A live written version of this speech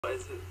what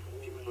is it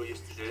people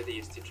used to do? They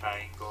used to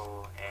try and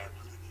go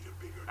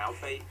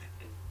Malphite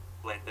and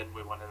blend in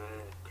with one of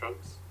the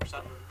Krugs or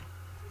something.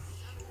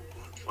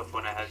 With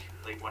one of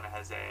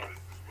his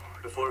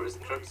before it was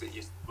the Krugs, it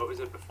used, what was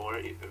it before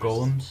it was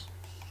Golems.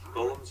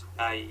 Golems.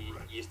 You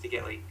used to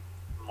get like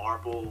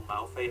marble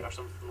Malphite or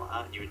something like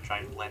that, and you would try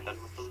and blend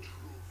in with them.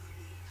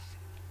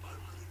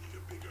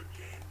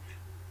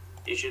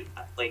 You should,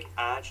 like,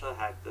 I actually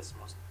had this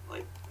most,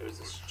 like, it was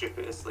the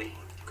stupidest, like,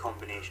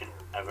 combination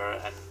ever,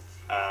 and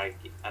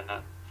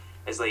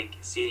it's like,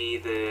 see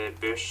the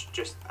bush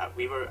just, I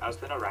was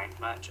playing a ranked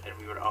match, and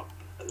we were up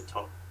at the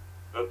top,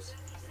 oops,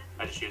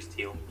 I just used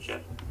teal,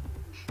 shit,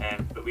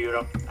 but we were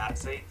up that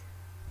side.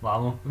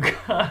 Lamo.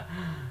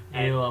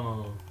 Hey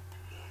Lamo.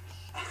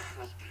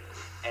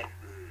 And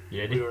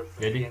you ready? we were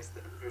playing against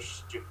the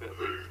bush stupidly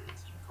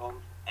team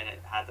comp, and it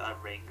had a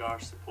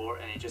Rengar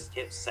support, and he just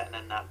kept sitting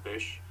in that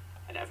bush.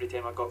 And every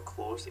time I got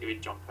close, he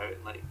would jump out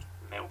and like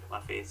melt my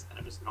face, and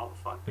it was not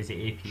fun. Was it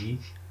AP?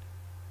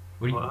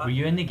 Were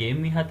you in the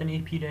game we had an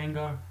AP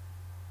Rengar?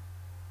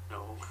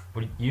 No.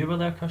 You were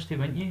there, Kirsty,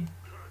 weren't you?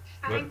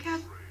 I think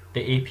I'm...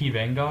 The AP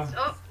Rengar? It's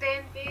up, the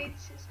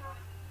invades, it's up.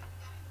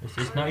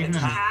 It's not even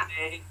cat.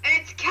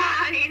 It's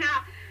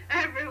Karina!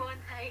 Everyone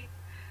hide.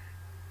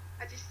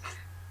 I just...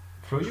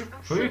 Throw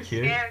your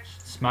Q.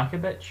 Smack a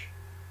bitch.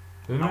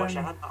 Boom. I wish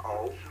I had my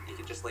ult. You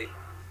could just like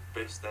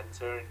boost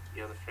into her and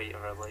you're the fright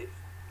of her life.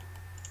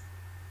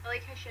 I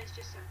like how she's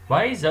just...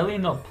 Why is Zilly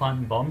not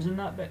planting bombs in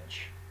that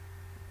bitch?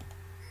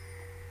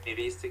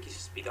 Maybe he's took his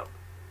speed up.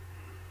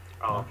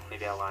 Oh,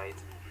 maybe I lied.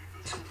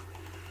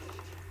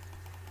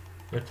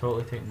 You're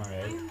totally taking my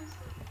red.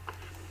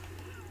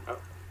 Oh,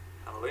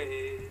 I'm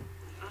away.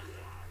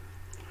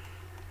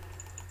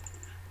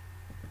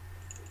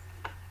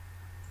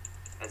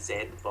 A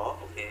Z bot,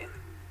 okay.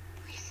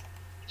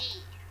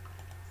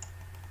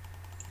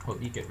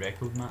 Hope you get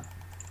record, Matt.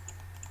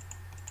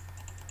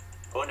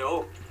 Oh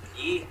no!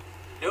 Yee!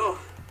 No!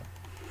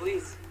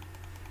 Please!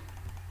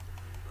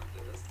 Don't do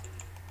this to me.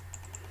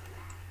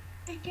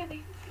 Hey,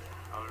 Gabby.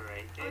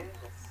 Alright, okay. Okay.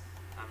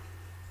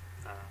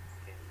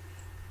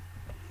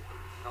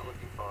 Not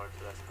looking forward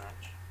to this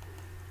match.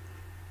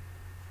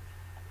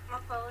 I'm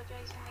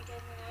apologising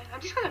again now.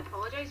 I'm just going to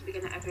apologise at the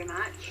beginning of every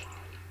match.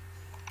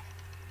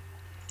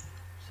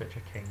 Such a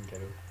king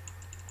girl.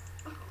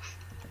 Fuck off.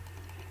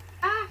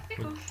 Ah,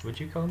 fuck off. Would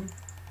you call me?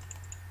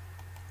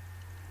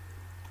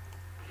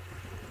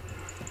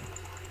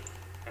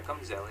 Here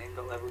comes Zelly and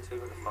got level 2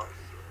 with the fuck.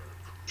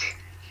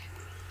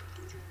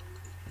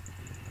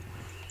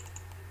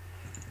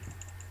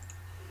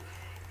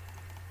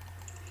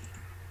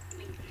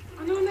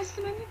 Oh no, I missed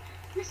the menu.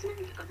 Missed the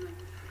menu. Got the menu.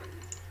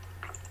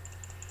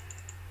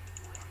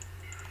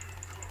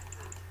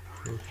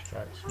 Cool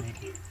strats,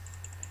 mate.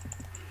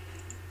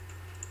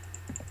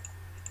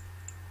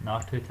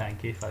 Not too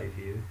tanky,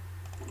 5U.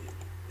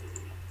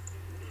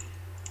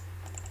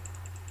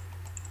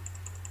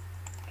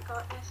 I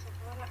got this,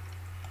 I got it.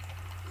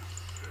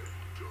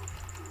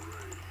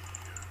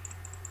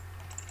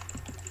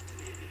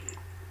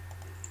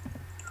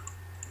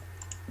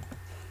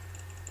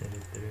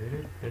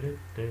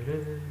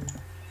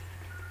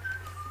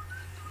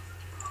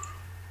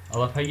 I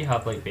love how you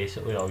have like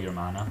basically all your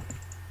mana.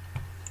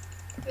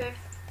 Yeah.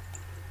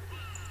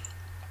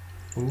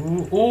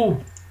 Ooh,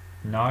 oh!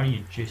 Nah,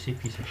 you juicy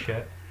piece of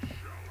shit.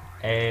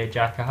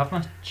 Jack, I have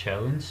my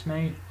chilling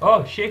smite.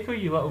 Oh, Shaco,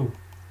 you little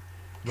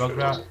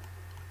rugrat.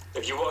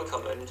 If you want to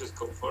come in, just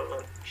come for it,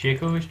 man.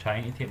 Shaco was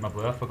trying to take my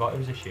blue. I forgot it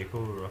was a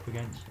Shaco we were up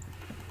against.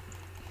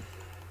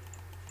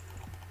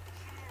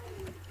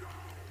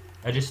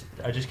 I just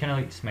kind of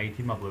like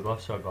smited my blue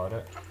buff, so I got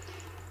it.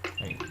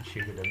 Like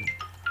Shaco didn't.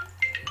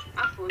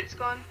 My phone's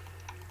gone.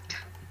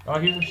 Oh,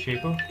 here's a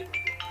Shaco.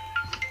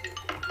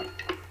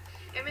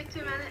 Give me 2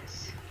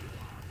 minutes.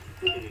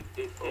 I'm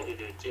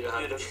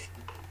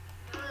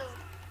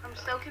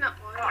still looking up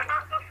one.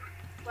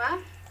 What?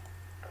 Have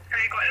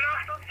you got your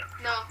masters?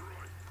 No.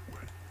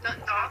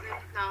 Nothing's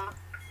happening. No.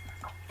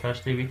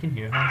 Kirsty, we can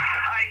hear her. I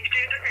used to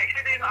text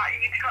me that you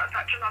need to cut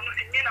pictures. I'm not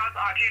seeing you now. I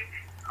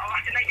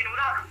was tonight, you know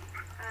that?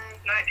 Aye.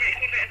 No, it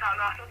takes me better to have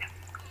masters.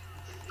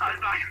 That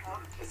was basketball.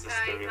 It's a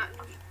Aye, story.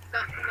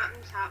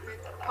 nothing's happening.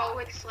 Paul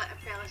had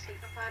fell asleep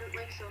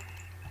apparently, so...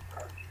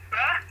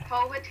 Where?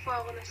 Paul had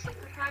fallen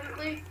asleep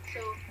apparently,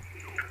 so...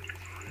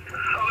 Oh,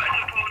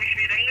 it's a Paul needs to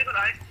be ringing, but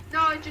I...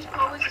 No, just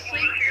Paul was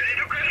asleep.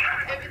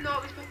 It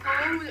was for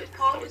Paul, and it was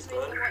Paul who was making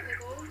me want to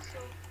go, so...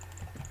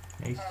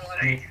 Nice.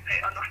 Right,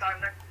 understand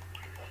then.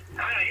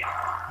 Alright.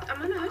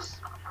 I'm in the house.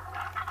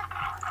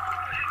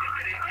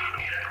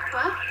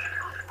 What?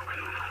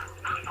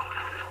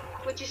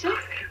 What'd you say?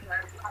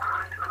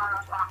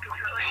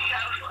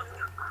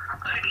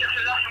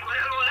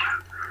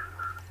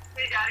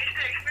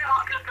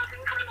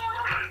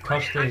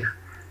 Kirsty.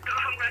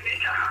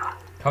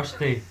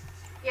 Kirsty.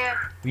 Yeah,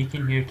 We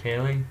can hear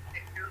Kelly.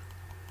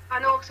 I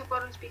know, because I've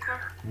got on speaker.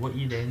 What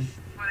you doing?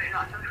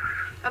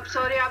 I'm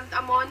sorry,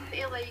 I'm on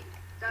to like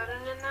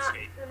Darren and that,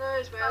 you know,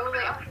 as well.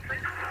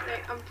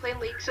 Like I'm playing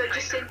League, so it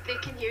just said they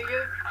can hear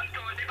you.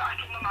 I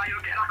told my mum you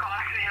were getting a car,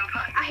 I couldn't help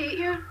it. I hate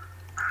you.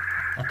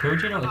 I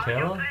told you not to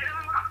tell her.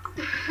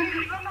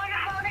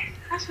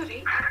 That's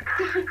alright.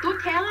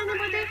 Don't tell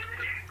anybody.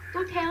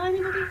 Don't tell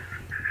anybody.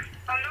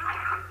 I know.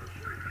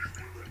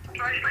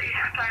 Right, like,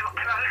 drive up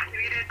to the house, you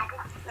red bubble.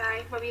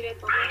 Aye, my wee red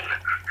bubble.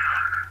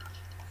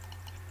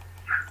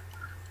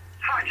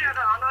 Actually, I don't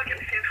know, I get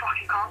the same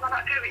fucking car, man,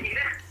 that's how we need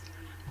it.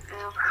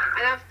 Well,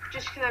 and I've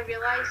just kind of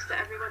realised that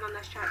everyone on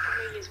this chat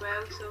can hear you as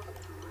well, so.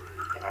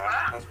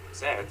 That's what I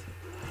said.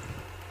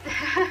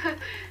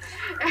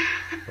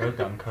 Well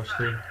done,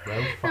 Kirsty.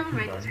 Well Never fucking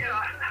mind. done.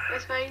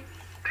 It's fine.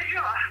 Did you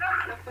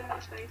laugh? Nothing,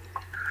 that's fine.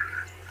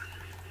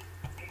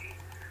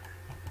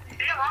 Did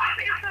you laugh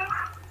at yourself?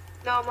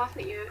 No, I'm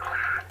laughing at you.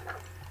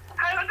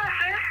 How did I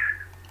say?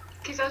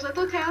 Because I was like,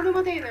 don't tell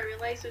anybody, and I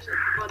realised there's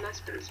like one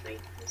this, but it's fine.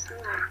 It's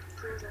not that.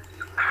 It's not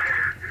that.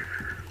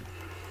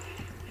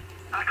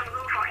 I don't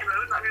know fucking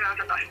road, that means I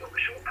did that at the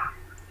shop.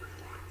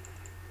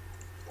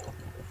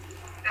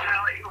 Yeah,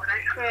 I'll let you go,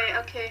 right? Right,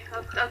 okay.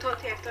 I'll talk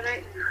to you after,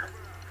 right?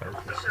 Filthy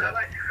Yeah, stuff.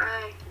 right.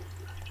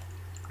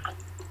 Bye.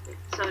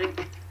 Sorry.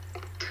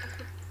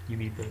 You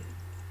wee bit.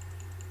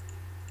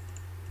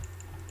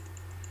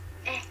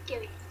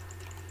 Gilly.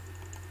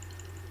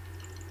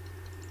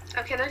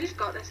 Okay, I just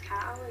got this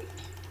cat, like,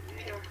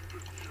 sure.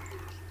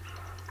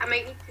 I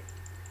might need to...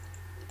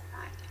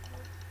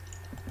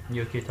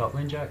 You okay top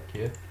lane, Jack?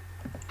 Yeah?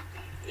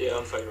 Yeah,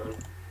 I'm fine, man.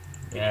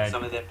 We Yeah. need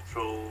some of the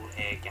pro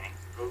gangs,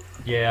 bro.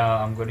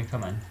 Yeah, I'm going to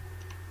come in.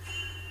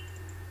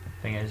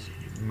 Thing is,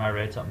 my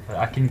red's up.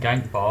 I can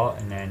gank bot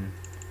and then.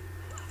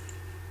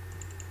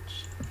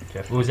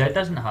 Well, Zed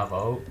doesn't have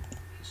ult,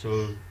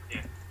 so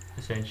Yeah.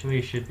 essentially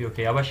he should be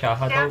okay. I wish I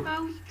had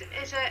ult.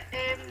 Is it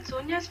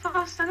Sonia's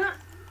first, isn't it?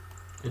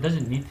 It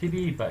doesn't need to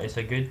be, but it's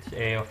a good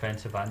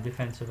offensive and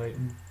defensive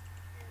item.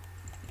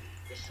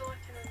 Just so I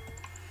can know.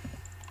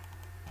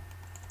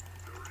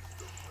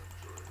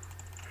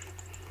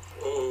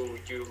 Oh,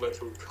 you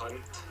little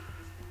cunt.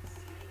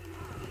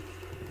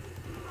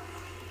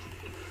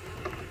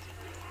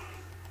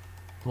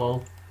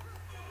 Lol.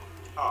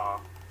 Aw.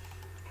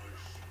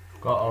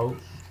 Got ult.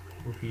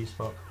 OP as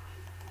fuck.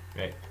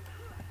 Right.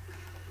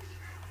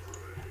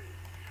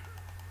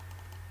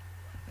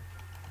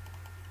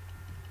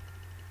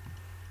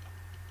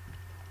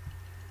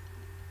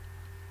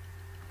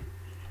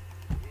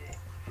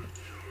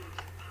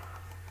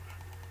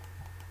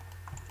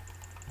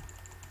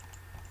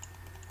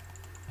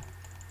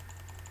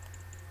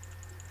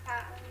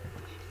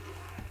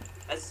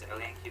 This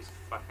alien keeps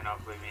fucking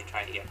up with me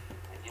trying to get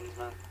minions,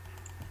 man.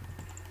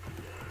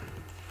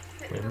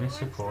 Wait, me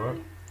support.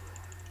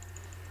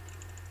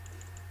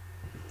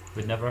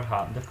 Would never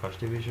happened if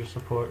Kirsty was your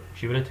support.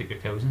 She would have took your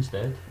kills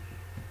instead.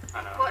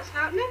 I know. What's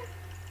happening?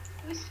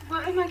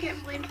 What am I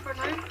getting blamed for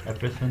now?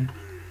 Everything.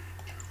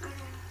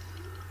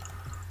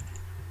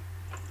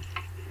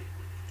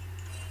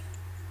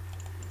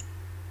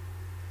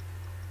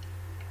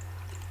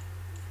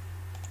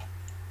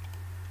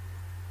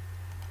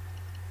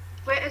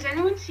 Wait, has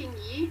anyone seen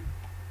Yi?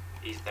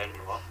 He's down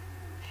low.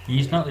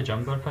 He's not the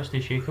jungler, Kirsty.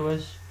 Shaco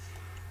is.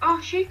 Oh,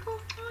 Shaco?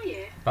 Oh,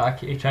 yeah. But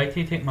he tried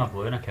to take my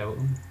blue and I killed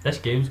him. This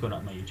game's going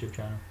up my YouTube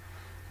channel.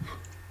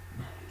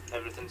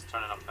 Everything's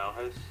turning up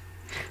Millhouse.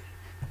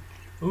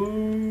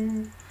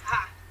 Ooh.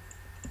 Ha!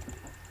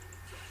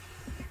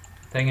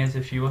 Thing is,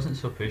 if she wasn't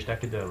so pushed, I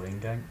could do a lane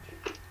gank.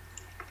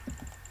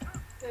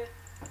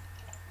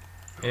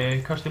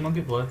 Kirsty, won't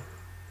get blue.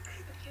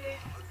 Okay.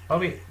 Oh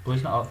wait,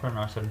 blue's not up for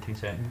another 17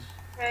 seconds.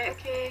 Right,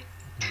 okay.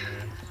 Yeah,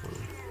 so...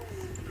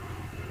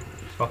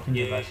 Just fucking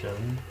do that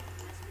selling.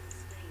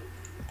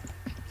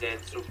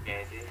 Zed's so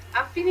petty.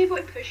 I've been able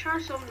to push her,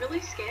 so I'm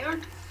really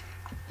scared.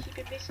 She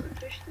could basically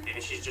push me.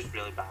 Maybe she's just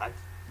really bad.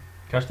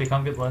 Kirsty,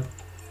 come get blue.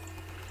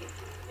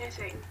 Yes,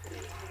 right.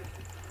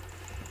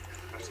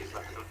 Or she's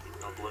like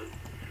no blue.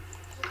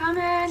 I'm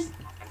coming!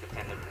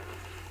 Independent.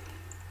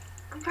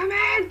 I'm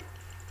coming!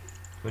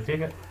 Go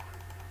take it.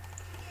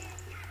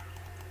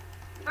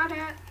 Got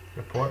it.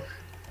 Report.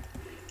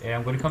 Yeah,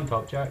 I'm gonna come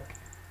top, Jack.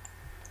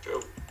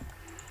 Cool.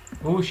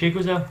 Oh,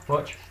 Shaco's there.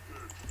 Watch.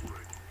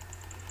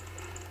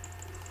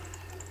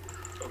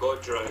 I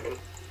got dragon.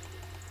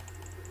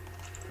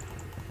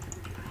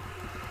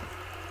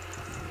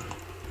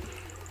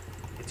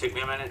 It took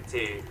me a minute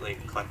to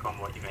like click on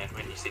what you meant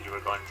when you said you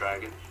were going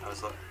dragon. I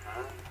was like,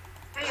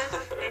 Hey,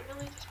 I've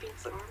really just been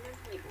farming.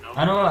 Like, no.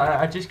 I know,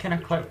 I just kinda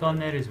clicked on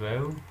there as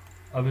well.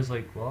 I was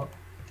like, what?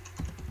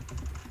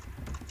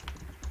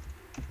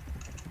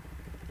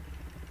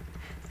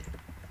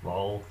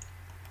 Lol.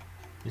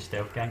 The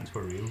stealth ganks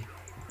were real.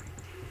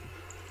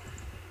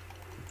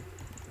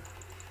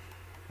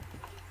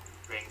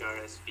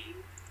 Rengar is fee.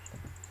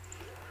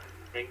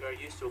 Rengar,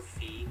 you so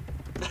fee.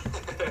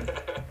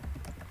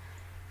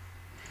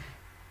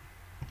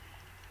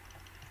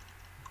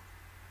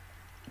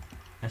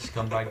 A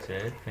scumbag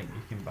said, think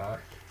you can back.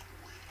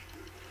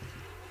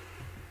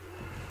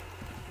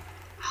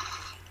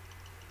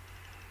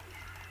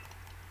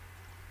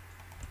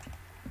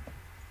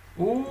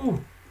 Oh!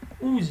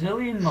 Oh,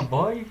 Zillion, my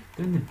boy,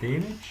 doing the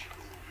damage.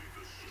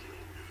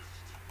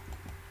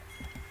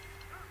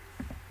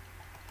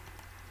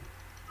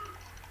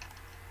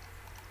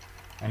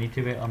 I need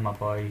to wait on my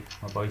boy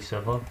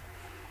Silver.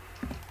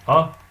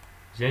 Oh,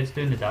 Zed's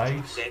doing the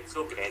dives. Zed's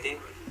so greedy.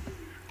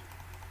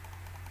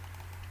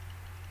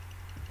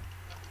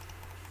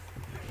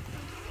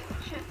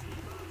 Shit.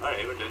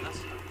 Alright, we're doing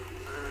this.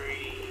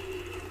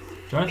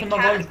 Do you want to The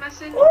my cat boy? is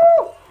missing.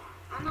 Oh!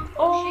 Oh no,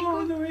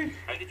 Oh Shaco. no way!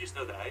 How did you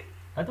still die?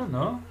 I don't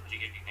know. Did you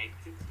get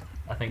ignited?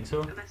 I think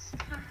so. I missed.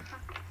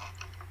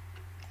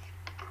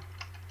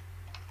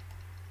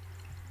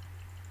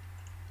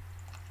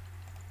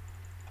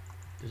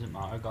 Doesn't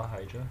matter. Got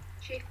Hydra.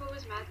 Shaco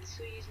was mid,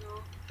 so you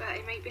know, but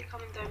he might be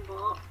coming down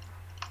bot.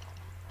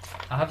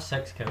 I have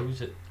 6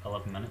 kills at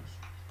 11 minutes.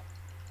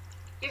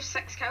 You have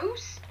 6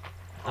 kills?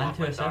 And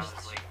 2 my dad was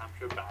assists. like, I'm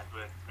pure bad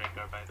with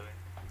Rengo, by the way.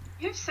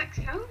 You have 6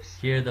 kills?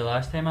 Here, the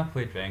last time I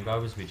played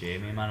Rengar was with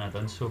Jamie, man. I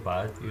done so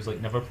bad. He was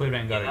like, never play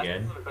Rengar That's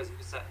again. probably because he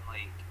was sitting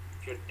like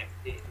pure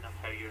dictating of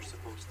how you're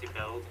supposed to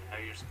build and how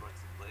you're supposed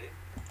to play.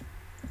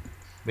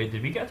 Wait,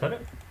 did we get a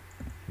turret?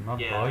 My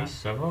Yeah. boy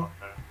Silver.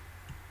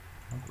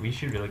 We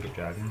should really get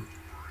Dragon.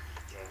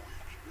 Yeah.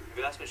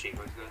 Maybe that's what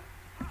Shaco's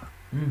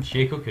doing.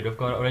 Shaco could have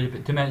got it already,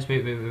 but 2 minutes.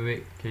 Wait,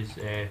 because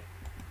Zed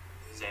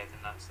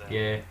and that's the...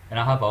 yeah, and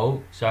I have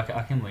ult, so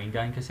I can lane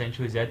gank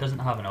essentially. Zed doesn't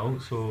have an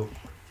ult, so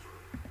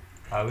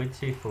I would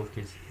say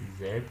focus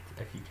Zed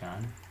if you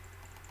can.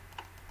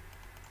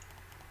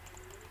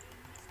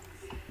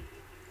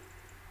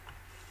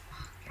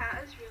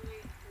 Cat is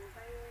really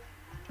mobile.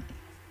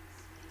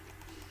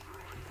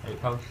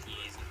 Right, pal.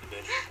 He's in the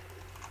bush.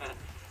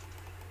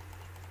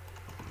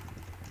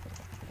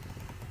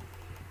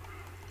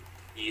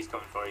 He's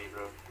coming for you,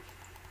 bro.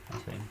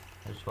 That's fine.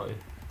 I just want to.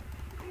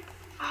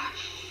 Ah,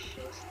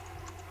 shit.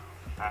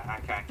 I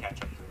can't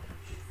catch up to him.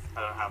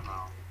 I don't have my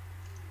own.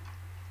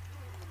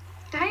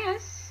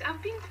 Dias,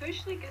 I've been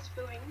pushed like it's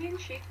full ring and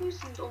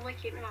Shaco's and only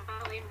came in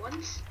my lane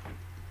once.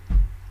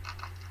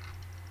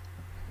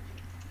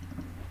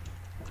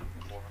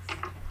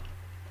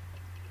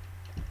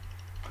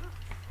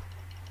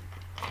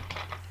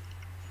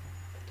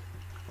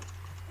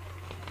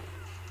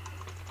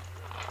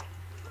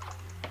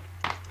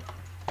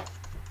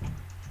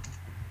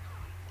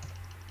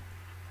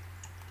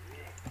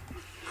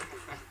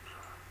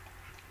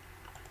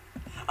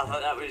 I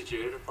thought that was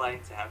you replying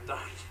to him,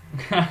 dog.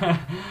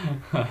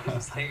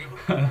 It's like,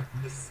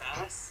 the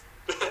sass.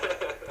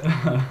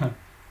 I'm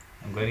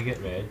going to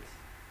get red.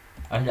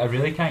 I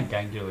really can't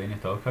gank your lane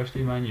at all,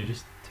 Kirsty, man. You're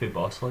just too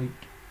boss-like.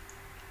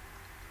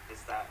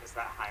 Is that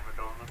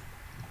Heimer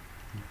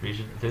We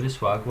should do the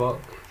swag walk.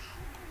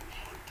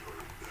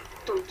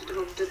 Dum, dum,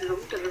 dum, dum,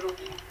 dum, dum.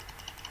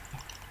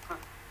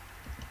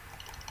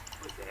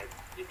 Who's dead?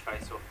 You try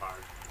so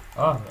hard.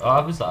 Oh,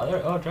 I was that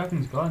there. Oh,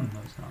 Dragon's gone. No,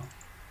 it's not.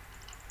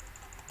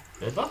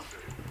 Red buff?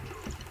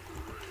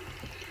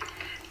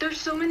 There's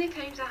so many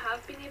times I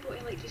have been able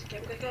to like just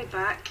get my guy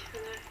back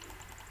and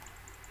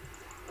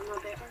I'm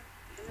not better.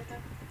 I'm better.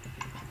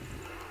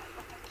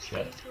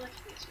 Shit. Till I can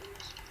get some of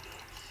this.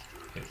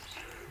 Oops.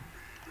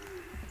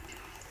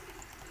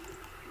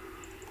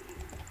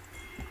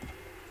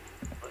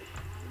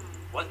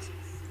 What?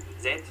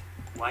 Zed?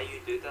 Why you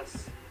do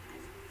this?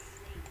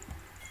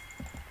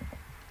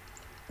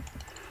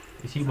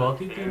 Is he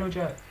warded, do you know,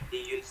 Jack?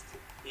 He used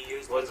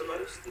What's his it, man?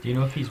 mouse to Do you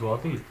know if he's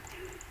warded?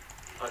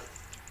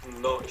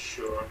 I'm not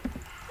sure,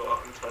 but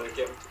I'm trying to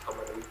get him to come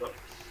in a wee bit.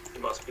 He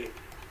must be.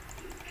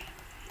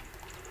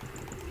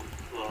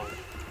 Well,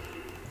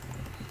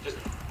 Just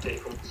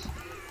take him.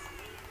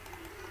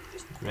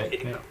 just Right,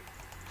 take mate. him.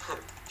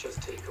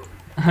 Just take him.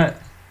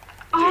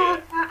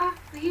 Oh, Kata,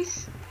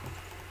 please.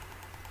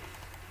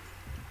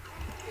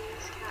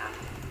 Please, Kata.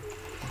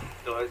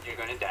 No, you're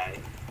gonna die.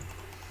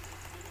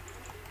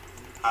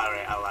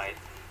 Alright, I lied.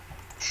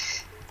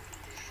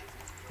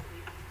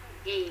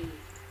 Yay.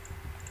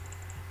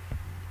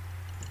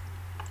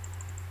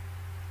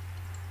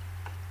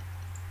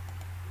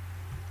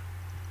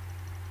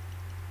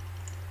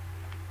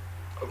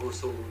 I'll go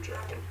solo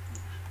dragon.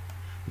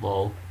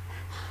 Lol.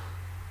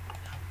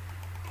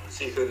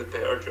 See who the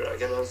better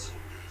dragon is.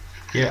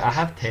 Yeah, I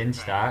have 10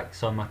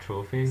 stacks on my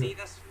trophy. See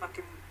this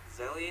fucking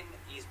Zillion?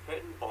 He's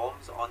putting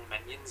bombs on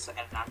minions and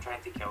I'm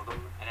trying to kill them,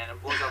 and then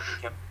it blows up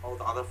and kills all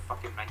the other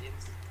fucking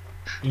minions.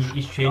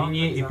 He's training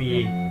you to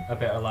be a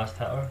better last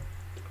hitter.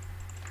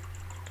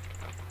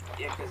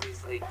 Yeah, because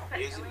he's like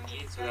using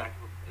me so that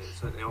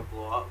so that they'll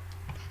blow up.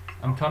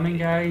 I'm coming,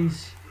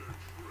 guys.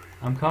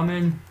 I'm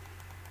coming.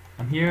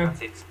 I'm here.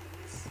 That's it.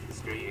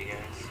 Screw you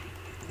guys.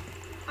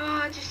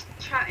 Oh, just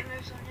try to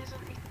move on you,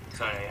 something.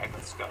 Sorry, I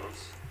got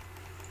skulls.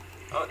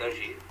 Oh, there's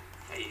you.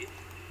 Hey.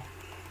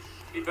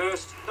 Speed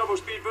burst! Double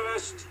speed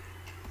burst!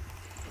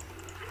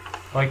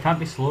 Oh, I can't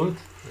be slowed.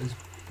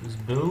 There's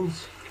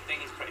bulls. Good thing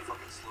he's pretty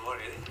fucking slow,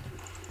 really.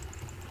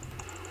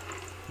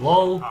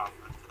 Lol. Ah,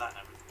 for that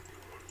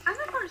now. I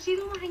never see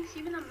the only thing,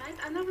 see when I'm mid,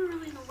 I never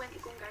really know when to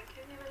go and gank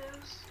anywhere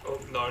else. Oh,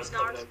 Nars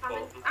coming Nars in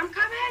coming. bottom. I'm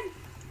coming!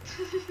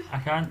 I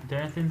can't do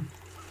anything.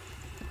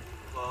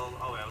 Well,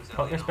 oh well,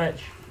 Fuck this bitch.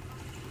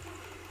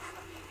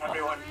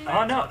 Everyone, Oh,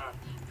 back no. on her.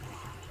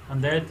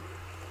 I'm dead.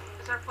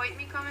 Is there a point in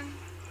me coming?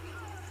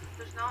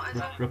 There's not, is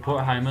there?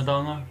 Report Heimer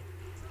down there.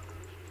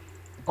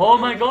 Oh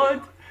my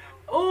god!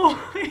 Oh!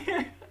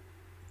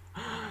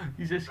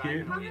 He's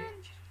escaped. Come in.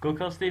 Go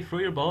Kirsty, throw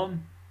your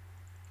bomb.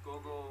 Go,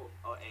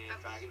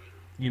 dragon.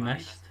 You Right,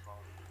 missed. the bomb.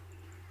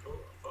 Oh,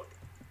 fuck.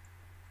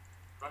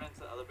 Run into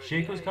the other bush.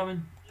 Shaco's Yay.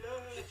 coming.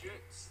 The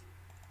jukes.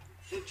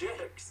 The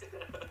jukes.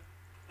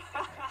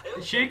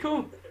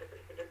 Shaco!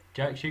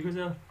 Jack, Shaco's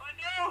there.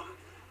 Oh no!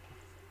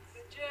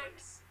 The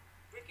jukes.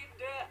 We can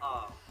do it.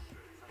 Oh.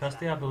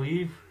 Kirsty, I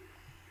believe.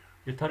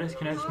 Your turrets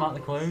can outsmart the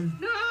clown.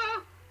 No!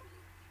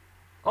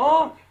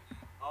 Oh!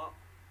 Oh.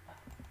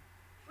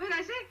 Where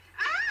is it?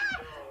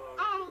 Ah!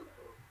 Oh!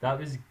 That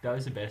was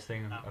the best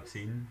thing I've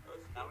seen.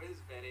 That was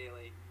very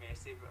like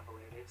messy but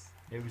hilarious.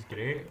 It was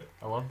great.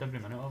 I loved every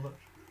minute of it.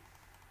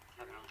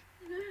 I don't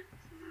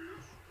know.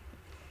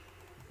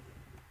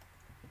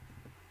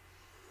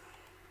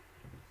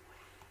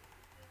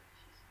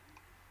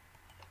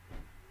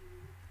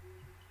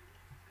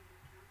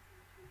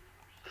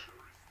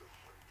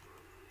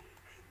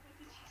 What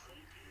did she say?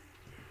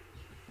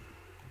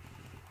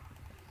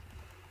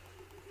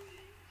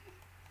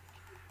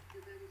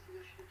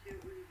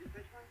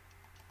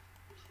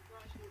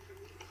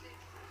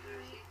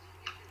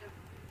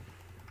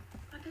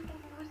 I didn't know,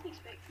 I wasn't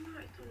expecting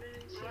her to turn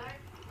around and say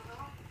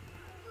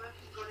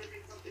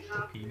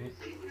Peanut.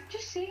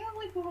 just say it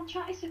like we were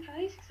trying to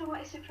surprise because I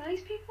want to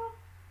surprise people.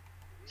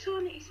 So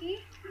I need to say.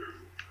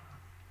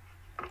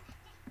 Let's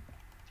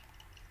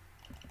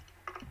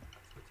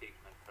go take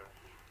my turret.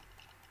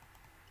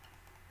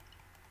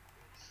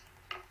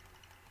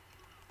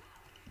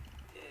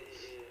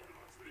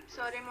 Yeah.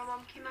 Sorry, my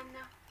mum came in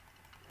there.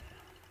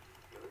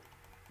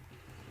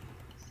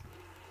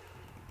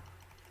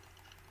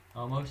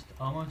 Almost.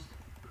 Oh, no,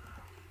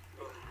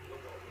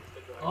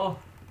 Oh!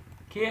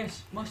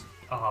 Chaos must.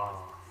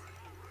 Ah.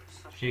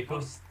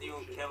 Shaco. Steal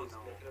kill now.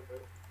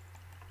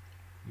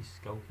 He's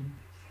skulking.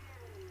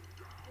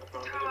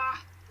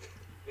 Ah,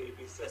 Baby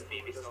says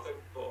Baby this song. thing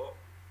bought.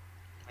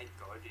 My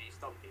god, did you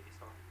stop baby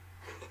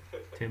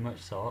song? Too much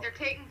salt. they're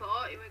taking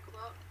bot, you wiggle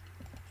up.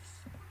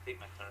 Take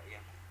my turret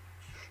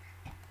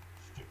again.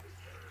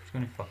 Just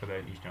gonna fuck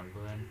about his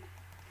jungle then.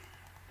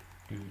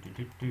 Do do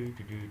do do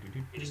do do do do.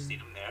 You just seen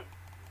him there.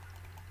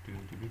 Do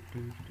do do do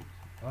do.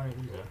 Alright,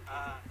 who's there?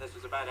 This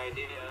was a bad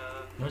idea.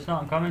 No, it's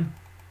not. I'm coming.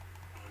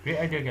 Great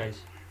idea, guys.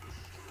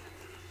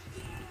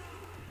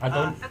 I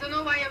don't. I don't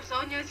know why I was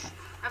on yours.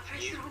 I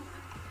pressed You- the wrong one.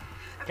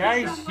 I pressed the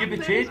Guys, wrong you button,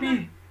 betrayed where is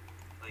me.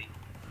 Like,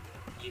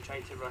 you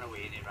tried to run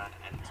away and he ran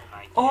into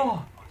my cave.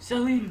 Oh,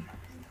 Celine,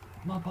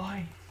 my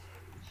boy.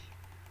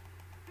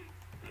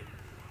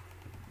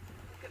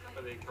 Get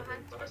Are they my coming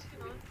hand's back?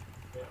 frisking on.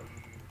 Yeah, I'm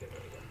getting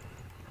it again.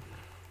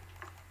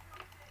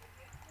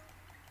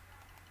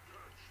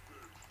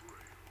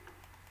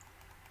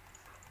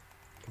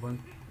 Come on.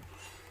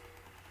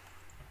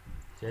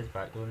 Zed's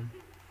back door.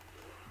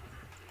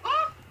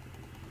 Oh!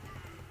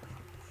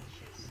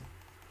 Shiz.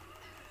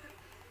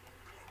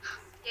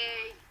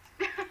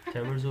 Yay.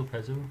 Towers or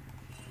Pizzle.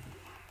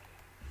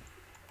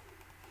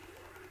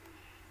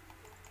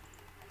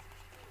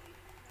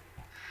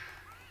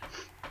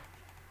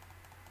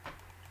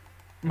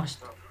 Must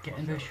get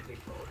in bush. Take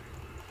forward.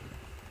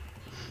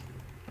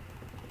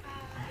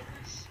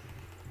 Goodness.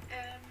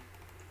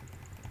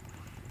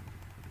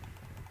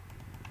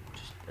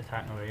 Just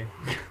attacking away.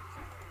 Did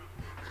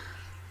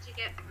you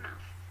get no?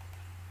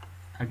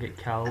 I get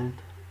killed.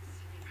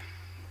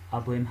 I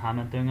blame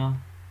Hammerdinger.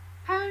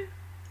 How?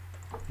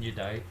 You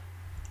died.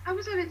 I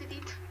was already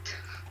dead.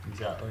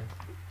 Exactly.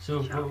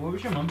 So, what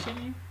was your mum saying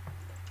to you?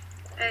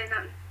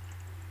 Nothing.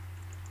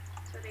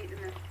 So right in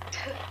there.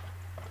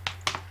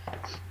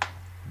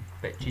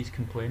 Bitches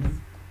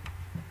complaining.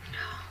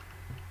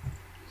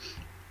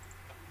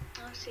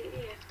 I'll see you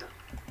after.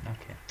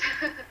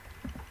 Okay.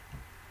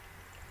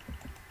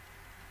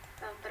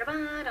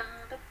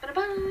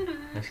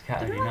 This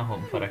Katarina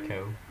hoping for a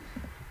kill.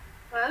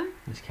 What?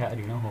 This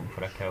Katarina hoping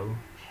for a kill.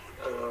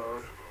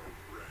 Uh,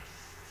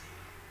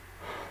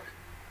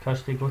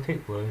 Kirsty, go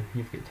take blue.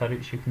 You've got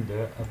turrets, you can do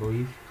it, I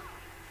believe.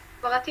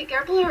 Will I take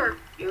your blue or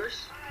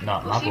yours?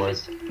 Nah, We'll my see blue. if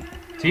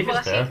it's, See if will I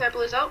it's see if there. their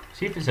blue's up?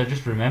 See if it's there,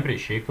 just remember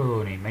it's Shaco though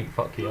and he might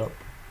fuck you up.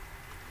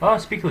 Oh,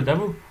 speak of the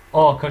devil.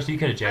 Oh, Kirsty, you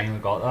could have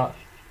genuinely got that.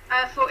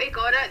 I thought he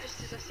got it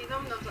just as I seen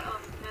him and I was like, oh,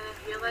 and then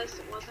I realised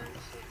it wasn't.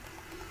 So.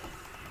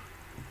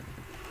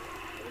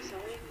 I'm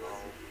sorry.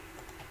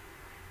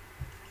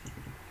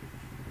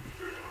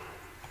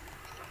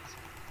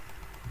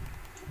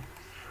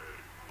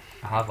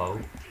 I have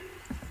out.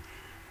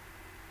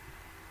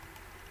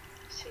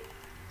 See.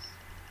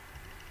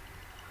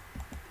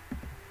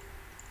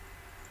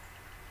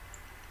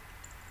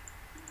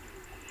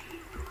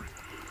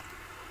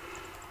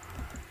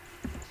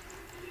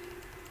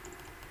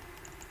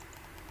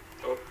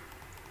 oh,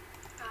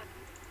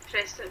 I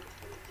pressed it.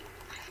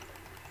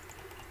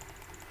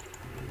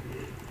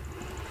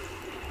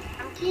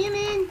 I'm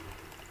coming.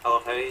 I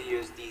love how you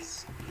use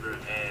these.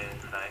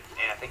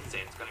 I think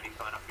Zed's going to be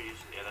coming up for you.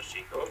 Yeah, there's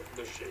Shaco. oh,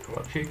 there's shit.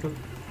 What, Shaco?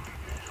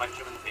 Punch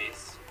him in the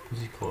face.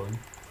 Who's he calling?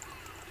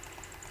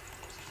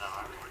 Nah,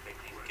 I think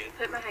he's good.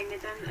 Put my hanging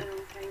down and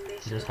I'm trying Is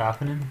basically. this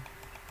happening?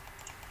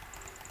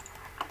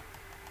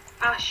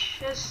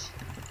 Ashes.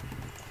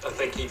 I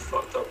think he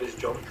fucked up his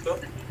jump though. I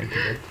think you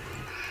did.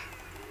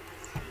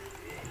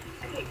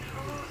 Right,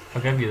 oh,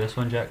 I'll give you this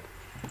one, Jack.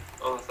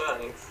 Oh,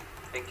 thanks.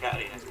 I think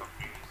Katarina's gone.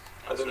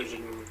 I don't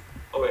even.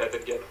 Oh wait, I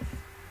did get it.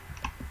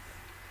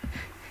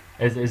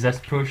 Is this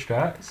pro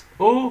strats?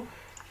 Oh!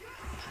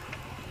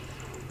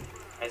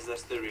 Is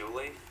this the real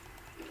life?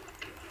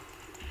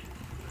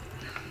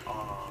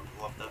 Oh,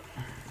 loved it.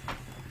 I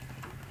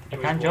He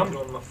was can't walking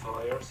jump. on my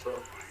fire,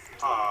 so.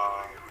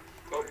 Ah,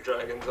 Oh,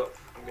 dragon's up.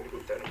 I'm gonna go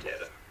down and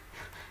get it.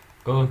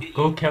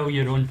 Go kill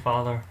your own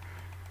father.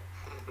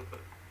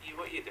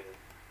 what you doing?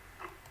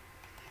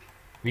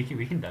 We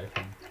can dive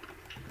him.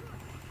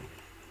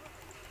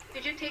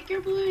 did you take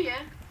your blue? Yeah.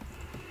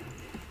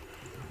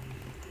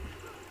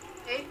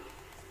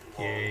 Hey,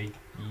 Yeah,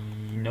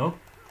 no.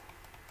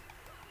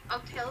 I'll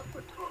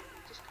teleport top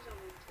just because I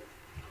want to.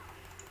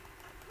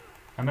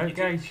 I'm out, You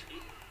guys. did-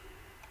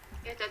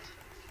 Yeah, I did.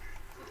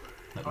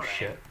 Little Alright.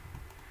 shit.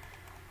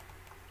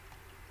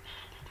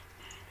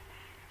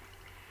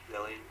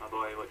 Lily, my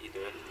boy, what you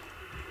doing?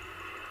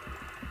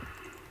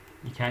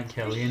 You can't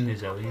kill Ian the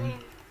zillion.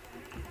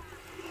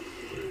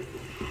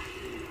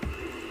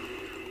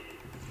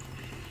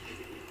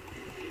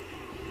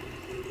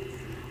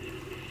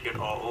 Your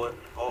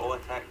auto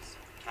attacks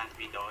can't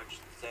be dodged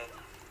instead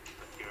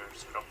with your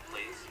scrub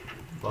plays.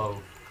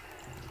 Whoa.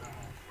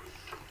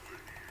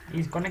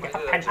 He's gonna Why get a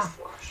did I pinner. just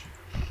flash?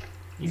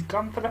 He's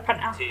gone for the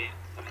pinner.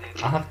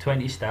 I have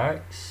 20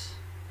 stacks.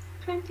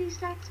 20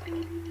 stacks,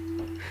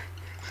 baby.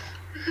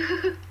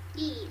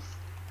 Yes.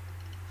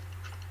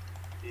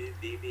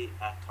 Baby,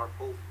 a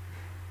turtle.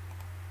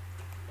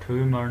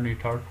 2 more new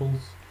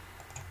turtles.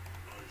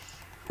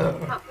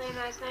 Top lane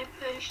is now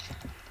pushed.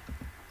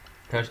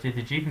 Kirsty,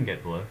 did you even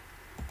get blue?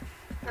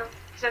 No,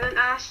 because I didn't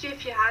ask you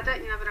if you had it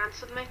and you never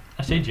answered me.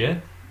 I said yeah.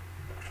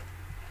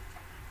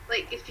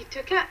 Like, if you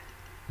took it,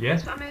 Yeah.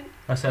 that's what I meant.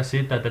 I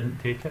said I didn't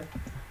take it.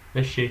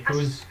 This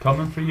Shaco's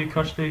coming for you,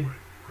 Kirsty.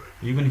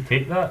 Are you going to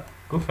take that?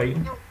 Go fight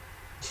him. No.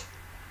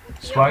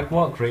 Swag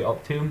walk right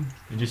up to him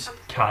and just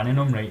cannon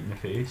him right in the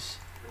face.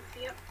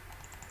 Yep.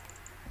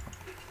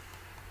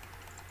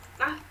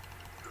 Ah,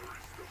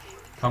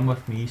 Come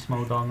with me,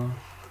 small donner.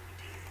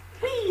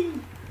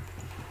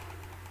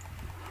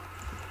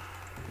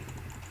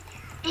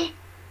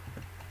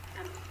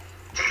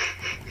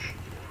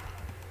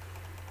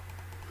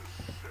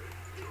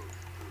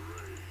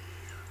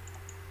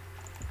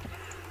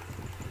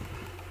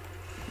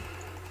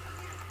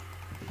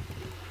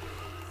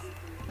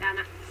 damn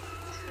it.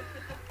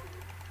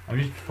 I'm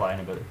just flying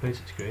about the place,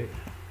 it's great.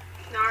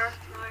 No,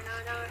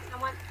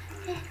 come on.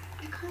 Hey,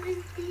 I'm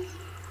coming, please.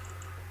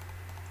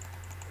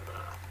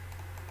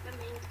 Never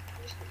mind,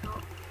 I'm just gonna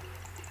go.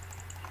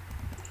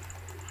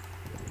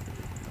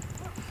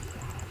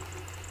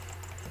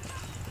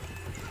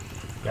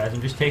 Guys,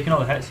 I'm just taking all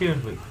the hits here,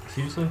 like,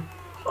 seriously.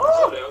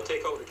 Sorry, I'll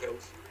take all the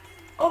kills.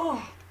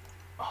 Oh!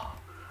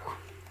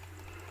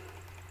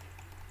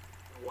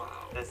 Wow.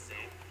 That's it.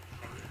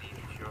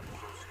 Your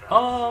strat.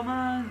 Oh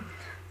man!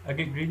 I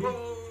get greedy. Boom!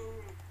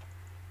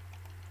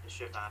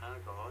 Shavana,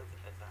 God,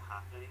 is it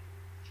happening?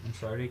 I'm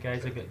sorry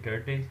guys, I got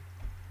Gertie.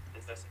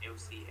 Is this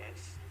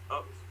LCS?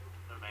 Oh,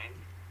 never mind.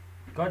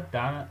 God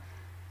damn it.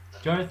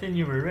 Jonathan,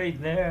 you were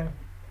right there.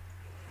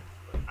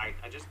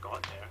 I just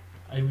got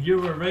there.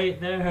 You were right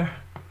there.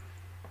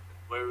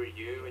 Where were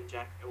you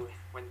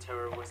when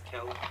Tower was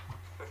killed?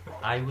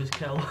 I was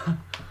killed.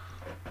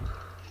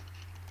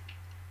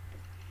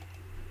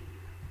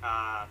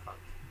 Ah, fuck.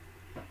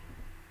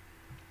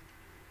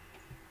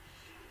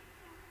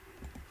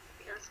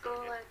 Let's go,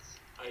 lads.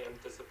 I am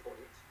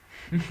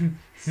disappointed.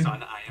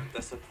 Son, I am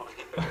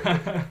disappointed.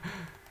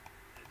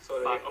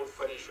 Sorry, Fuck. I'll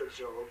finish your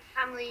job.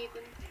 I'm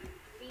leaving.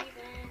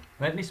 Leaving.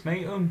 Let me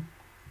smite him.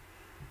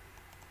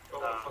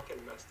 Oh, I fucking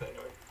missed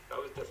anyway. That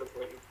was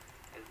disappointing.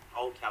 It's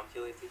all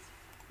calculated.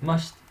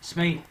 Must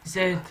smite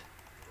Z.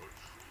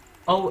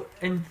 Oh,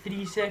 in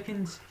 3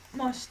 seconds.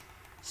 Must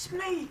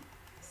smite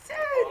Z.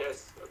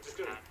 Yes, I'm just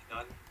gonna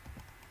Can't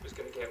be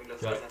done. get him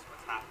this Yeah. Is time. this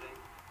what's happening?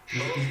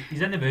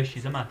 He's in the bush,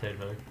 he's a matter,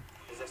 really.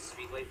 Is this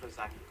Sweet Life with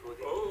Zack and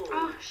Cody? Oh,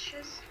 Oh,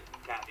 shiz.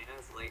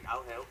 Katarina's like,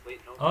 I'll help. Wait,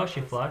 no. Oh,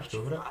 she flashed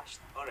over it.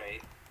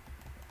 Alright.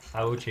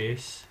 I will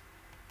chase.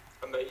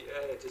 I might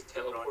just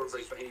teleport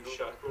right behind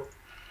Shaco.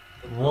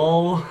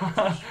 Lol. I'm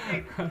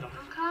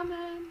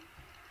coming.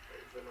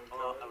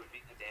 Oh, I would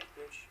make a death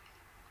push.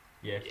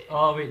 Yes.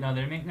 Oh wait, no,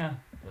 they're making a.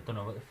 I don't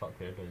know what the fuck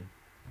they're doing.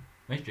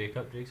 When's Drake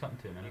up? Drake's up in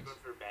 2 I'm minutes. going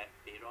for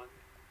Bayron.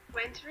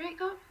 When to rate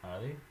up? Are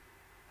they?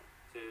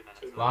 2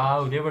 minutes.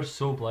 Wow, they were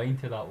so blind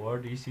to that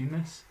word. Have you seen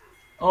this?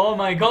 Oh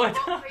my god!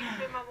 Walk right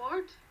through my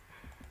ward.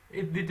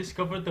 They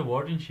discovered the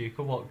word and Shaco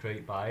walked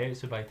right by it,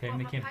 so by the time What,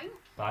 they my came pint?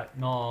 back,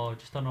 no,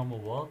 just a normal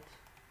word.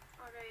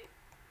 Alright.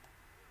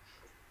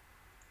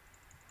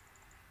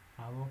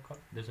 I woke up.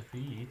 There's a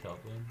free E top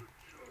lane.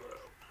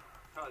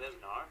 Oh, there's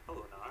Nar.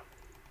 Hello, Nar.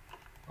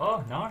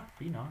 Oh, Nar,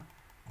 free Nar.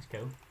 Let's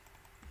go.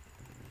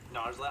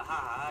 Nar's like,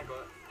 haha, I got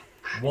it.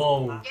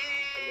 Whoa.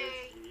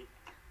 Yay!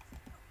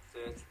 So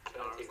it's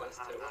Can I Nar's take like, this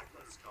haha, too? I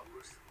got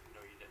scopes.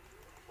 No, you didn't.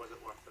 Was it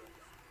worth it?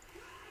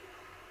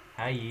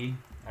 Hi,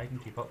 I can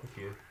keep up with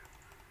you.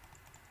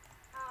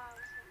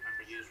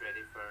 Remember, you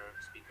ready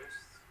for speed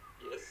boosts?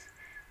 Yes.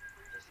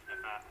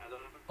 If I don't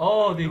know.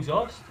 Oh, the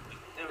exhaust.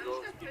 There we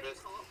go. Speed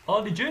boost.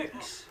 Oh, the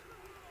Jukes.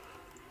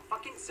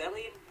 Fucking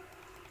silly.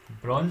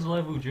 Bronze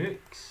level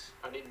Jukes.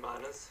 I need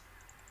manas.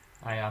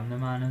 I am the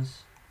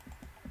manners.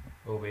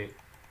 Oh wait,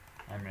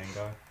 I'm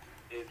Rengo.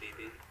 Hey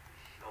baby.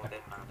 All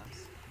dead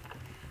manas.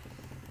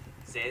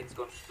 Zed's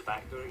gone through the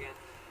back door again.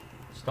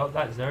 Stop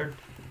that Zerd.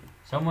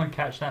 Someone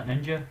catch that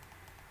ninja.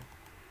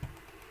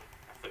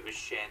 If it was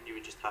Shen, you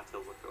would just have to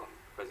look at him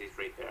because he's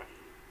right there.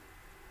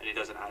 And he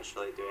doesn't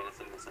actually do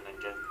anything as a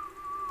ninja.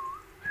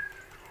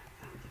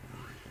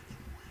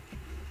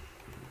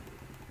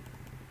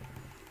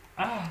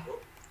 Ah, Oh,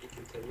 he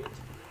continued.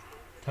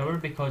 tower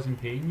be causing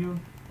pain you.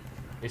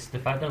 It's the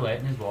fact they're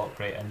letting us walk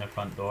right in the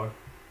front door.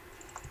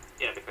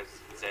 Yeah, because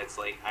Zed's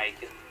like, I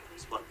can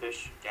split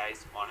push,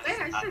 guys, honest.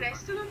 Where is the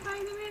rest of them, by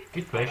the way?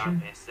 Good I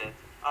question. missed it.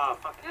 Oh,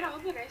 fucking Where are hell.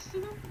 all the rest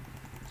of them?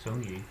 So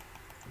you.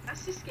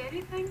 That's the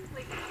scary thing.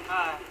 Like,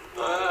 Ah,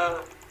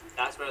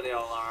 That's where they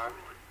all are.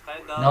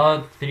 Found them.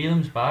 No, 3 of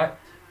them's back.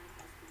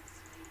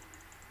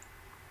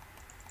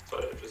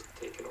 sorry, I've just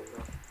taken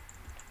over.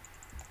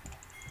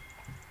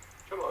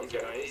 Come on, Need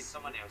guys.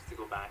 someone else to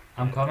go back.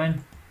 I'm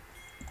coming.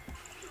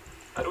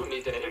 I don't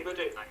need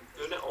anybody.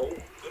 Doing it all. Doing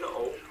it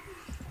all.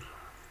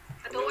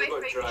 I I'm don't gonna like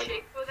go fighting dragon.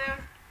 Shake go there.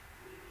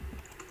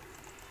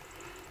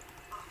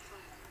 Oh,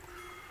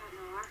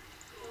 fuck.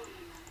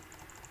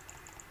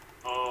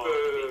 Oh,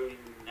 Boom.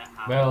 it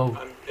happened. Well,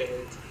 I'm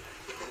dead.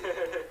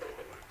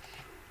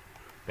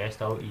 best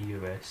ulti you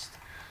best.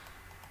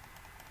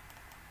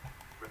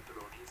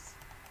 Ripperonis.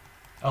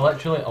 I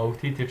literally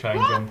ulted to try and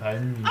What? jump in.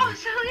 And Oh,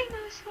 sorry,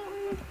 no, it's not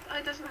me.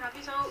 He doesn't have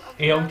his ult.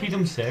 he ulted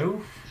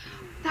himself.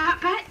 That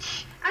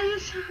bitch! I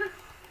was.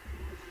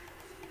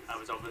 That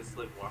was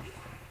obviously worth.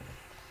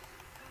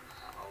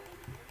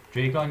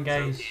 Dragon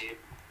guys. It's okay.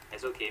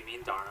 It's okay. Me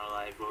and Darn are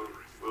alive.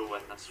 We'll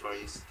win this for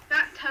you.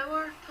 That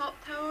tower, top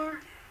tower.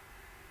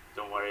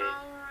 Don't worry.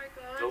 Oh my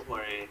god. Don't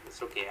worry.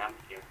 It's okay. I'm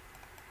here.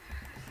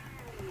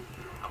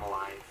 I'm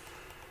alive.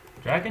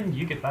 Dragon,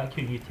 you get back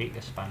here and you take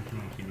the spanking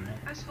like you mean it.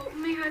 I was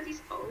hoping he had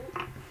his ult.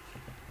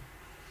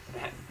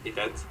 He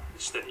did.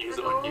 Just didn't use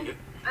it I on know. you.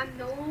 I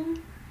know.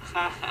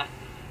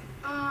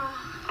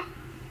 Ah.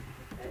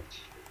 Bitch.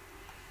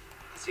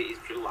 See, he's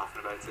pretty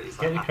laughing about it. He's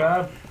Get the like,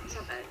 crab. He's a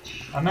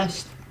bitch. I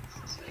missed.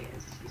 That's what he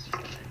is. He's just a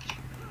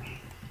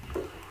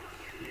bitch.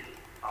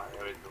 oh,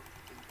 there we go.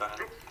 Done. I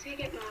need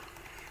to get my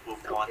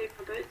We've won.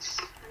 paper boots.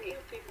 I need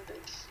paper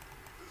boots.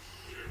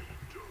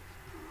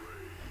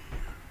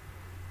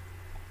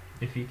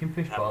 If you can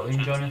push We have no bot lane,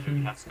 chance to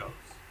Jonathan. have skulls.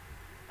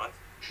 What?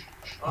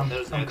 I'm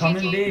there's I'm a-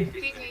 coming, GG. Dave.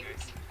 GG.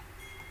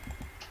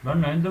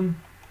 Run round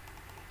them.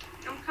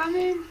 I'm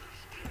coming.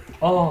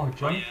 Oh, Oh yeah,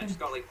 Jonathan. it's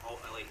got like all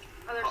like.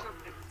 Oh, there's oh,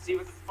 something. see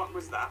what the fuck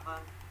was that, man?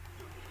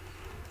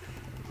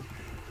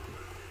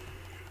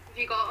 Have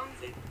you got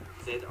him?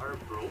 Zed are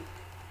broke.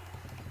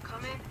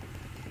 Coming.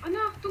 Oh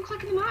no, don't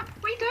click on the map.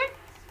 What are you doing?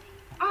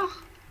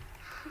 Oh.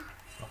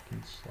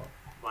 Fucking slut.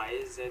 Why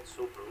is Zed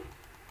so broke?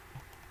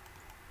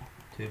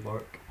 To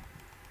work.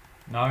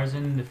 Nars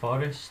in the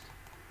forest.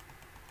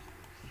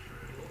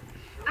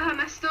 I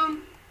missed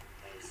him.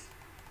 Nice.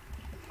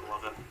 I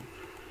love it.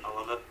 I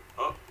love it.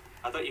 Oh,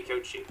 I thought you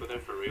killed Shaco there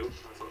for real. I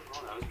was like,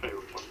 oh, that was pretty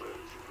well.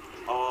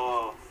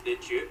 Oh, the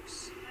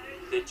Dukes.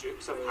 The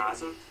Dukes of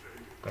Hazard.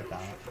 God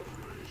damn it.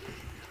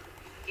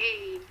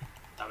 Yay.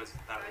 I like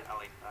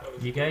that. That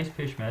was You guys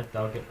push mid,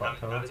 I'll get back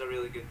That tower. was a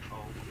really good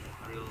call.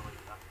 I really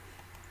like that.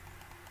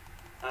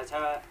 That's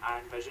how I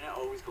envision it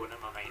always going in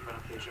my mind when I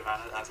play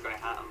Shyvana. That's going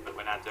to happen, but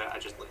when I do it, I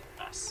just like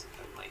miss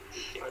and like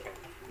get Okay.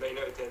 okay. 9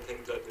 out of 10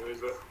 things I do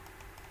as well.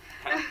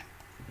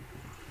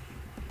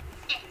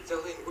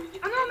 Zillion, what are you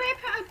Oh no,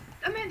 doing?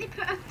 I meant to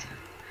put a.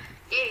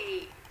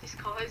 Yay. Just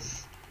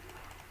cause.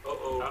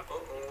 Uh-oh, Oh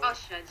uh-oh.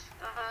 shit.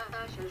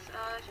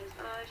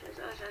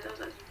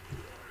 Shit.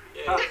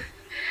 Yeah.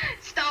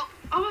 Stop.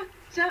 Oh,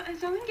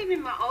 someone give me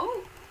my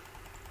ult.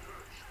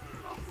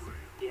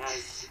 He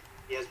has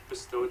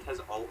bestowed his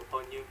ult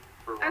upon you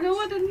for once. I know,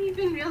 I didn't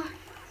even realise.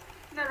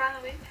 And I ran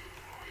away.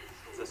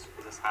 Is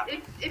this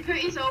happening? He put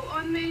his ult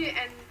on me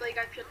and like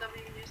I pure never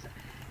even used it.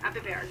 I'd be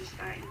better just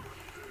dying.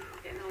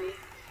 Getting away.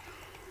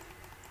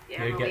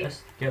 Yeah, Here, I'm get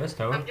away. this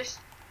tower. I'm just.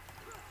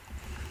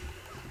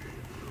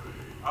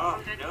 Oh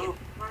I'm gonna no!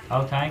 get more.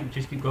 I'll tank,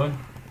 just keep going.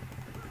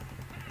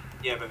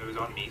 Yeah, but it was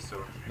on me,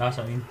 so That's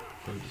what I mean.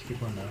 So just keep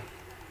going there.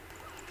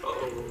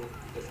 Uh-oh.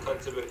 This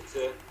cunt's about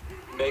to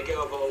mega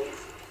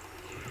evolve.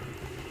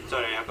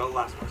 sorry, I got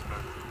last whisper.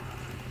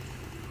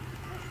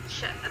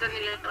 Shit, I didn't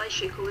realise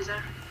Shaco was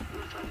there.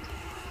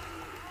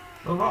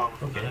 Oh my god. Oh,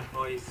 Oh, okay. minute,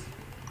 boys.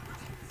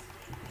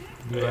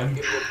 You Right, I'm win.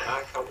 gonna go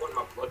back. I want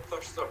my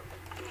bloodthirster.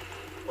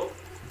 Oh,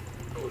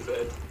 that was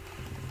Ed.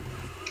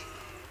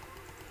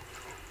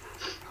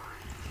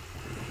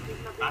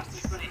 Leave my That's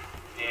boots. just funny.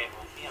 Me,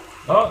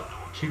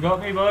 Oh, she got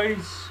me,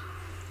 boys.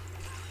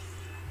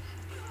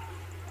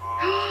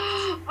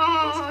 Oh,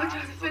 Oh, Pro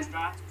Jonathan.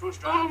 strats, pro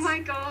strats. Oh my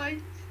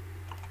god.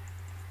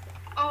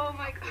 Oh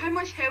my, how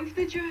much health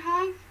did you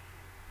have?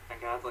 I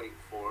think I had like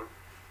 4.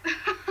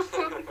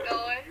 Oh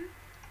god.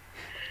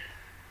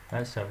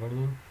 That's sever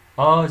though.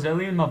 Oh,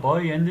 Zillion, my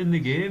boy, ending the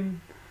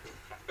game.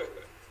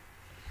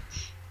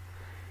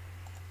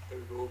 There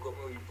we go, got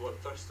my wee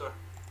bloodthirster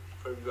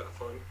for a wee bit of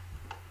fun.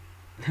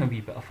 A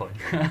wee bit of fun.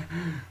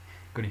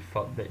 Gonna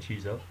fuck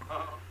bitches up.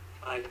 Oh,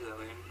 I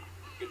Zillion.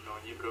 Good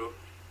knowing you, bro.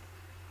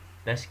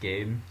 This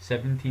game,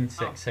 17,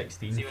 6, Oh,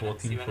 16, See, when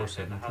 14, I 4,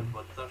 said I 17. had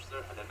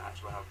Bloodthirster, I didn't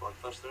actually have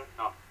Bloodthirster.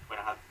 No, when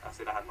I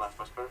said I had Last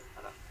Whisper,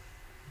 I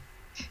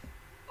didn't.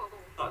 Oh.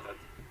 No, I did.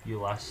 You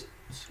last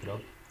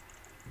scrub.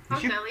 Oh,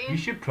 You Zillion.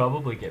 should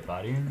probably get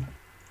Barrion.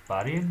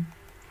 Barrion?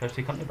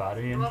 Kirsty, come to You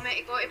Barrion. want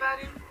me to go to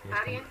Barrion? Yes,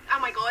 Barrion? Oh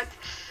my god.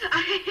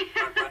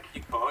 What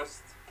you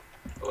cost?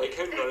 I like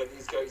how none of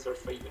these guys are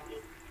fighting me.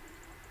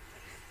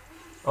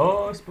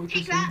 Oh, I spoke to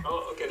Take soon. that.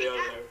 Oh, okay, they are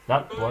now.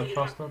 That Oh,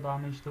 bloodthirster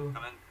damage though.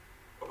 Come in.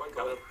 Oh my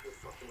god, you're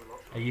fucking them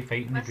up. Are you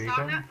fighting Let's the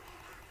start Dragon?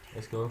 it.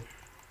 Let's go.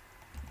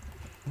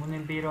 Come on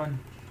then, Baron.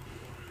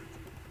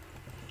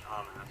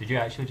 Oh man. Did you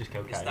actually just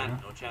kill You stand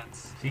Katarina? no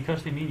chance. See,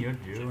 Kirsty, me and you're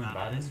duo and Jemima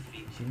Baron. is You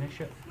free. seen this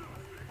shit?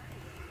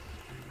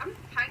 I'm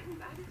tanking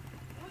Barrion.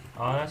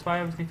 Oh, that's why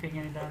I wasn't taking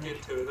any I'll damage.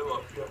 get 2 of them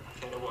up here.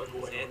 Kinda want to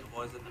go in. Zed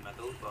was in the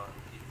middle, but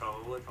he's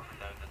probably coming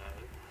down the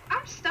now.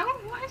 I'm still,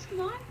 what is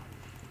going on?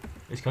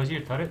 It's because of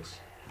your turrets.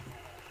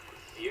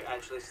 Are you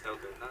actually still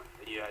doing that?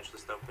 Are you actually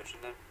still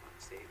pushing them?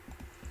 Let's see.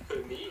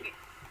 Who, me?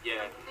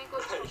 Yeah,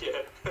 Rengo.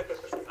 Yeah.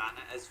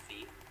 Savannah is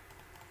feet.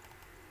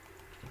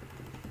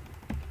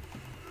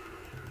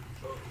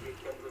 Oh, we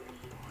killed the wee.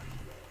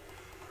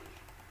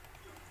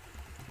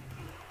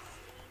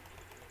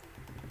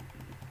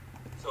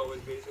 So I was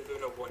basically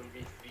doing a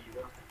 1v3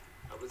 there.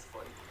 That was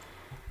fun.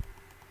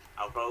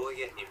 I'll probably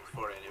get named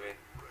for it anyway,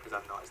 because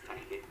I'm not as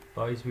tanky.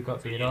 Boys, we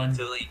got So you Baron. need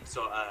to like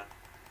sort of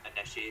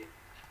initiate.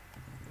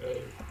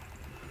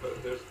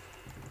 But there's.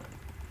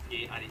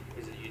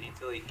 Because you need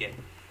to like get.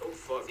 Oh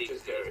fuck,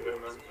 just get out of here,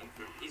 man.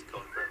 He's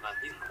gone for it, man.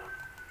 He's gone.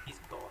 He's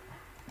gone.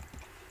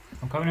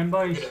 I'm coming in, I'm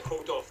boys. gonna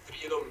hold off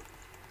 3 of them.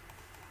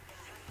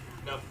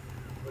 No,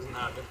 wasn't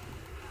happening.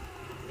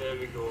 There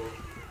we go.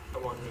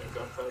 Come on, we're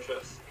gonna finish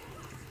this.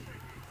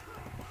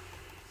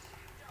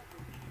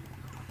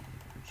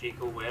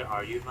 Shaco, where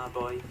are you, my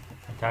boy?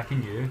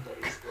 Attacking you.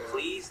 Nice, well.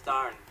 Please,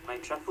 darn. My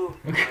triple.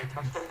 My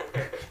triple.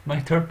 My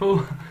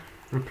turbo.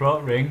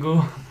 Report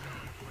Rengo.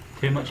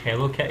 Too much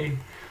Hello Kitty.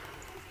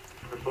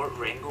 Report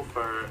Rengo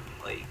for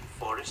like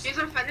forest. These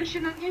are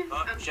finishing on you.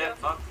 Oh I'm shit, sure.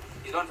 fuck.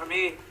 He's gone for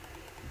me.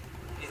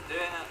 He's doing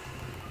it.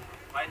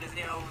 Why does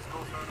he always go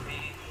for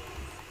me?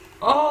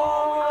 Oh,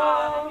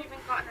 Oh! I've even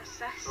got an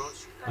assist.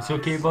 Roach. It's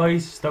okay,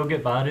 boys. Still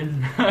get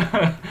Baron. And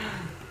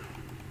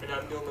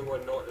I'm the only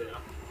one not there.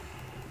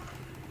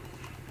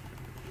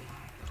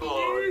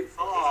 Oh,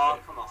 oh,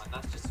 come on.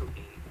 That's just so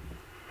mean.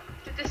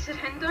 Did they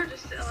surrender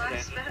just at the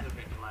last bit?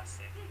 Last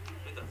second.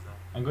 Who does that?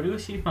 I'm going to go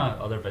see if my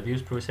other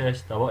videos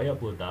processed. I want to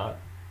upload that.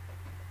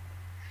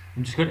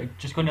 I'm just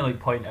going to like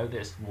point out that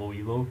it's low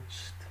elo.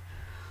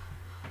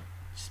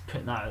 Just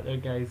putting that out there,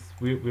 guys.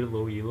 We're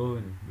low elo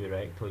and we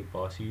wrecked like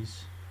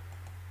bosses.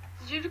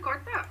 Did you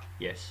record that?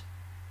 Yes.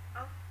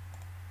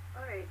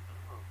 Alright.